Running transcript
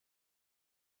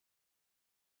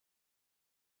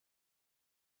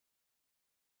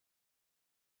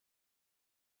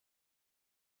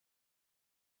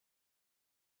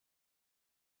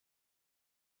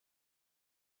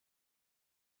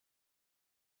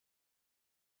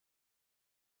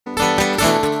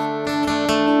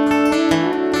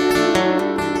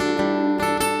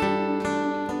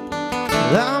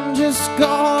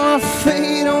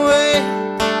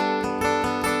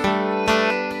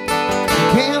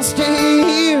can't stay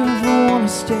here if I wanna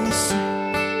stay safe.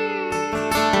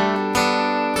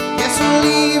 Guess I'll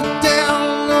leave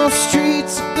down those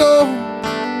streets of gold.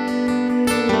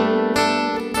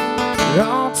 It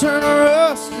all turned to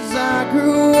rust as I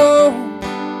grew old.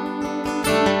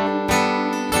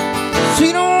 She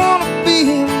don't wanna be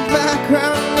a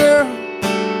background girl.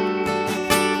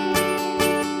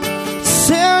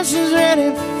 Says she's ready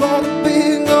for the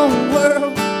big old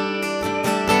world.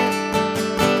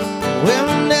 Well,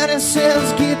 Daddy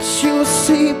says get you a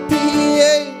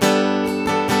CPA.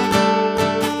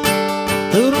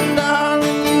 Little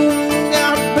darling, you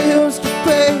got bills to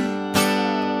pay.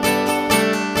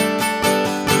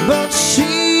 But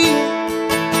she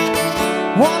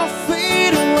wanna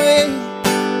fade away.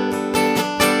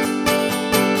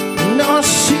 No,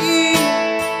 she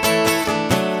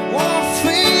wanna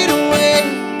fade away.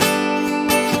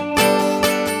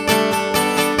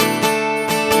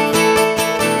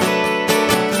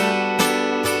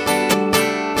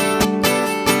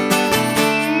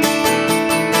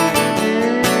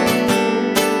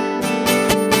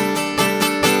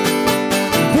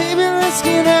 Baby, let's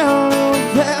get out of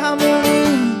family,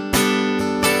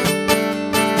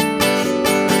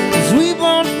 'cause we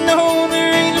both know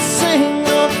there ain't a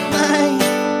single thing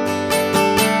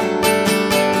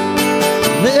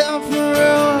left for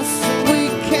us that we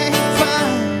can't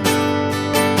find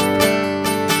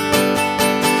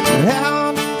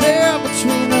out there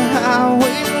between the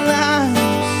highway lines.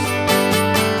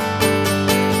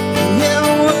 Yeah,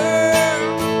 the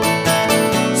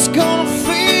world's gonna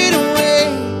fade away.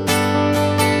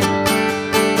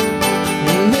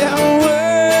 Yeah, the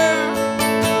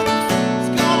world's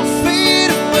gonna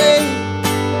fade away.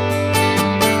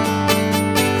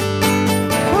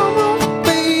 Come on,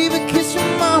 baby, kiss your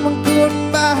mama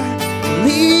goodbye.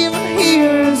 Leaving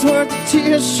here is worth the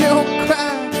tears she'll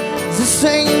cry. Is this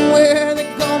ain't where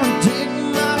they're gonna dig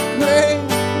my grave?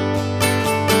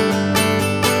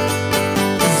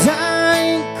 'Cause I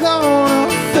ain't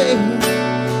gonna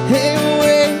fade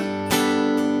away.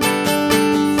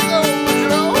 So,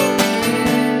 Joe.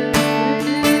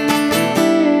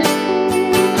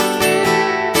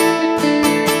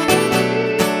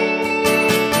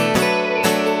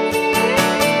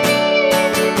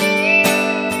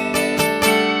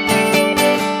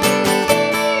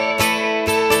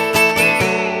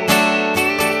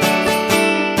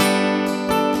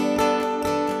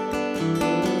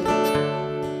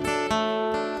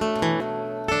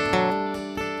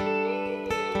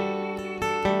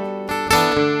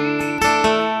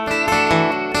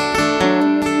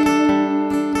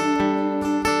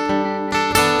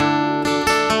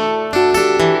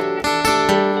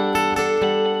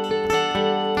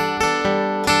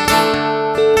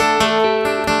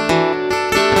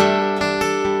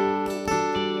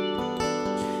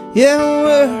 Yeah,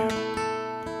 we're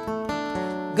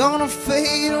gonna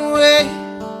fade away.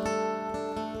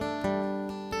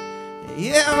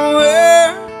 Yeah,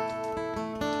 we're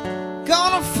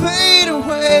gonna fade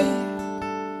away.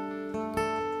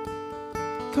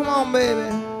 Come on, baby.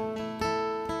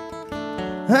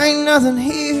 Ain't nothing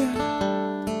here.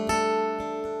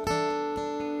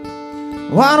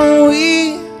 Why don't we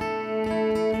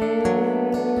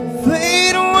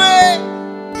fade away?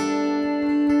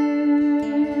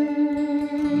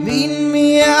 Meet me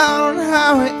out on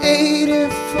Highway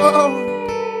 84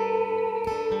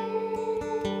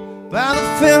 by the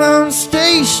filling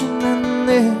station and the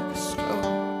liquor store.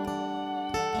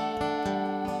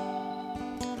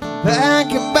 Pack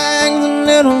your bags a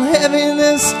little heavy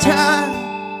this time.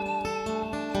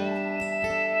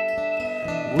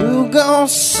 We'll go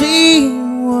see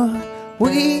what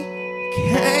we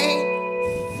can't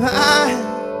find.